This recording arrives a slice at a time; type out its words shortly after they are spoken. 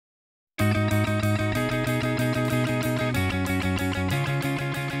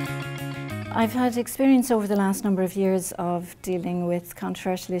I've had experience over the last number of years of dealing with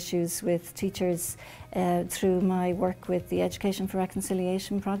controversial issues with teachers through my work with the Education for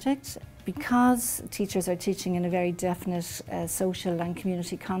Reconciliation project. Because teachers are teaching in a very definite social and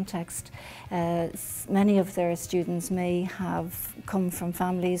community context, many of their students may have come from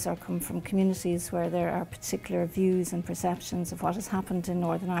families or come from communities where there are particular views and perceptions of what has happened in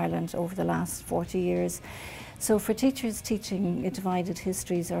Northern Ireland over the last 40 years. So for teachers teaching divided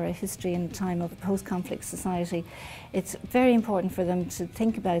histories or a history in the time of a post-conflict society, it's very important for them to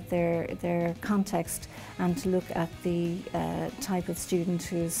think about their context and to look at the type of student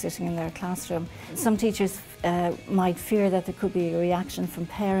who's sitting in their classroom. Some teachers might fear that there could be a reaction from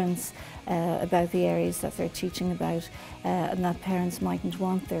parents about the areas that they're teaching about, and that parents mightn't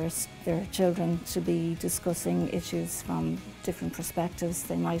want their children to be discussing issues from different perspectives.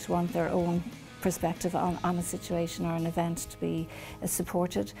 They might want their own perspective on a situation or an event to be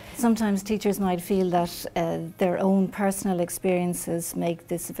supported. Sometimes teachers might feel that their own personal experiences make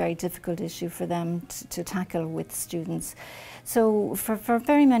this a very difficult issue for them to tackle with students. So for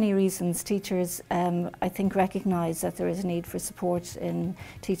very many reasons, teachers I think recognise that there is a need for support in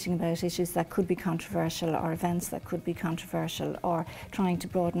teaching about issues that could be controversial or events that could be controversial, or trying to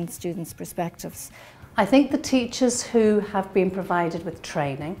broaden students' perspectives. I think the teachers who have been provided with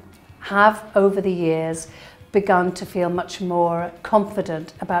training have over the years begun to feel much more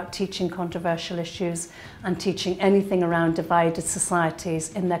confident about teaching controversial issues and teaching anything around divided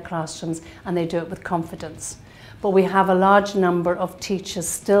societies in their classrooms, and they do it with confidence. But we have a large number of teachers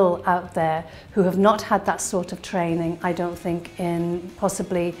still out there who have not had that sort of training, I don't think,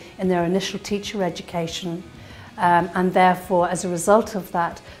 possibly in their initial teacher education, and therefore as a result of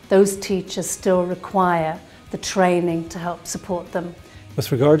that, those teachers still require the training to help support them. With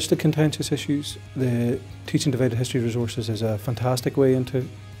regards to contentious issues, the Teaching Divided History Resources is a fantastic way into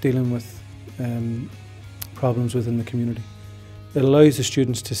dealing with problems within the community. It allows the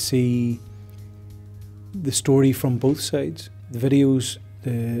students to see the story from both sides. The videos,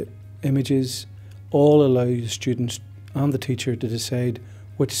 the images, all allow the students and the teacher to decide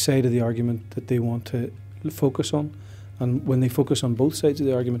which side of the argument that they want to focus on. And when they focus on both sides of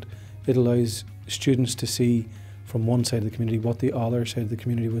the argument, it allows students to see from one side of the community what the other side of the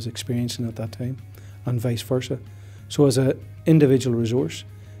community was experiencing at that time, and vice versa. So as an individual resource,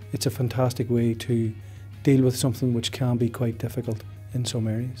 it's a fantastic way to deal with something which can be quite difficult in some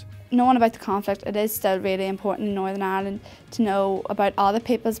areas. Knowing about the conflict, it is still really important in Northern Ireland to know about other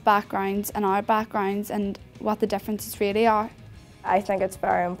people's backgrounds and our backgrounds and what the differences really are. I think it's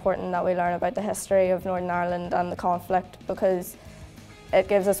very important that we learn about the history of Northern Ireland and the conflict, because it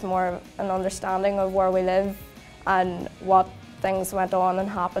gives us more an understanding of where we live and what things went on and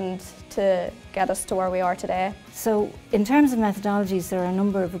happened to get us to where we are today. So in terms of methodologies, there are a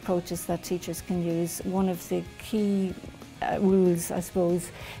number of approaches that teachers can use. One of the key rules, I suppose,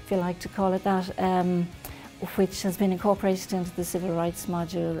 if you like to call it that, which has been incorporated into the Civil Rights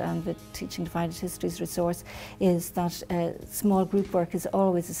module and the Teaching Divided Histories resource, is that small group work is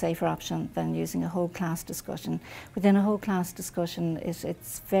always a safer option than using a whole class discussion. Within a whole class discussion,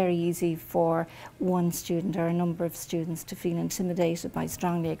 it's very easy for one student or a number of students to feel intimidated by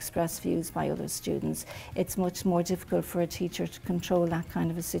strongly expressed views by other students. It's much more difficult for a teacher to control that kind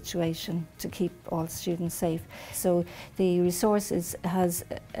of a situation, to keep all students safe. So the resource has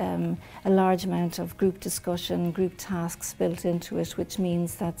a large amount of group discussion, group tasks built into it, which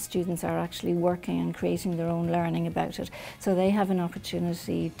means that students are actually working and creating their own learning about it. So they have an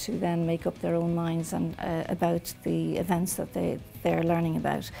opportunity to then make up their own minds and about the events that they're learning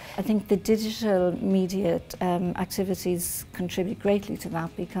about. I think the digital media activities contribute greatly to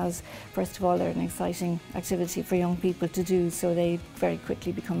that, because first of all they're an exciting activity for young people to do, so they very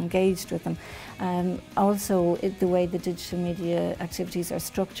quickly become engaged with them. Also, the way the digital media activities are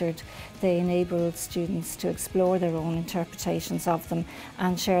structured, they enable students to explore their own interpretations of them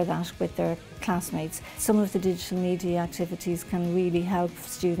and share that with their classmates. Some of the digital media activities can really help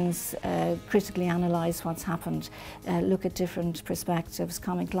students critically analyse what's happened, look at different perspectives.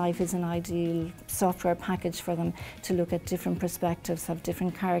 Comic Life is an ideal software package for them to look at different perspectives, have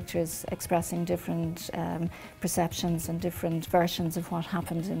different characters expressing different perceptions and different versions of what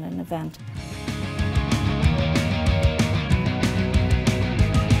happened in an event.